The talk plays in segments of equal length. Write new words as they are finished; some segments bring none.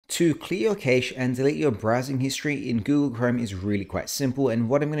To clear your cache and delete your browsing history in Google Chrome is really quite simple, and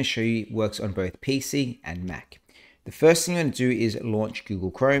what I'm going to show you works on both PC and Mac. The first thing you're going to do is launch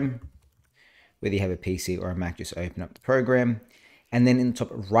Google Chrome. Whether you have a PC or a Mac, just open up the program. And then in the top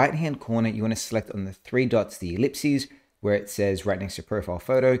right hand corner, you want to select on the three dots, the ellipses, where it says right next to profile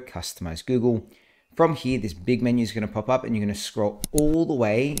photo, customize Google. From here, this big menu is going to pop up and you're going to scroll all the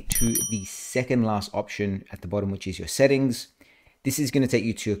way to the second last option at the bottom, which is your settings. This is going to take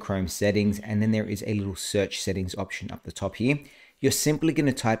you to your Chrome settings, and then there is a little search settings option up the top here. You're simply going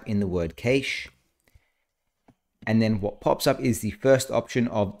to type in the word cache, and then what pops up is the first option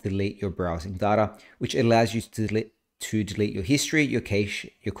of delete your browsing data, which allows you to delete your history, your cache,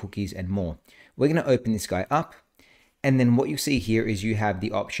 your cookies, and more. We're going to open this guy up, and then what you see here is you have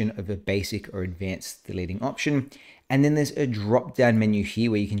the option of a basic or advanced deleting option, and then there's a drop down menu here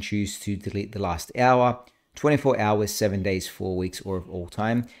where you can choose to delete the last hour, 24 hours, 7 days, 4 weeks, or of all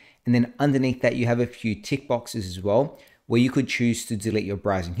time. And then underneath that, you have a few tick boxes as well, where you could choose to delete your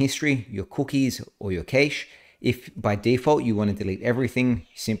browsing history, your cookies, or your cache. If by default you want to delete everything,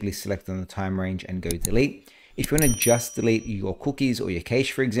 simply select on the time range and go delete. If you want to just delete your cookies or your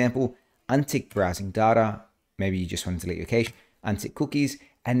cache, for example, untick browsing data. Maybe you just want to delete your cache, untick cookies,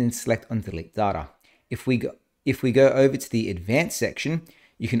 and then select on delete data. If we go over to the advanced section,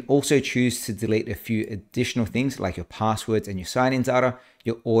 you can also choose to delete a few additional things like your passwords and your sign-in data,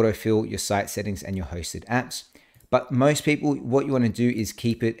 your autofill, your site settings, and your hosted apps. But most people, what you want to do is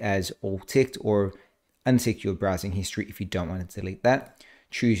keep it as all ticked or untick your browsing history if you don't want to delete that.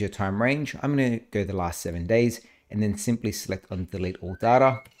 Choose your time range. I'm going to go the last 7 days and then simply select on delete all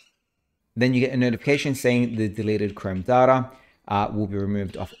data. Then you get a notification saying the deleted Chrome data will be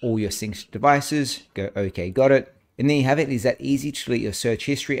removed off all your synced devices. Go okay, got it. And there you have it. It is that easy to delete your search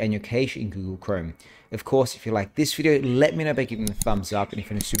history and your cache in Google Chrome. Of course, if you like this video, let me know by giving it a thumbs up. And if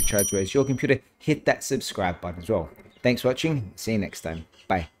you want to supercharge your computer, hit that subscribe button as well. Thanks for watching. See you next time.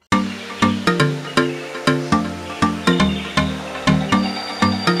 Bye.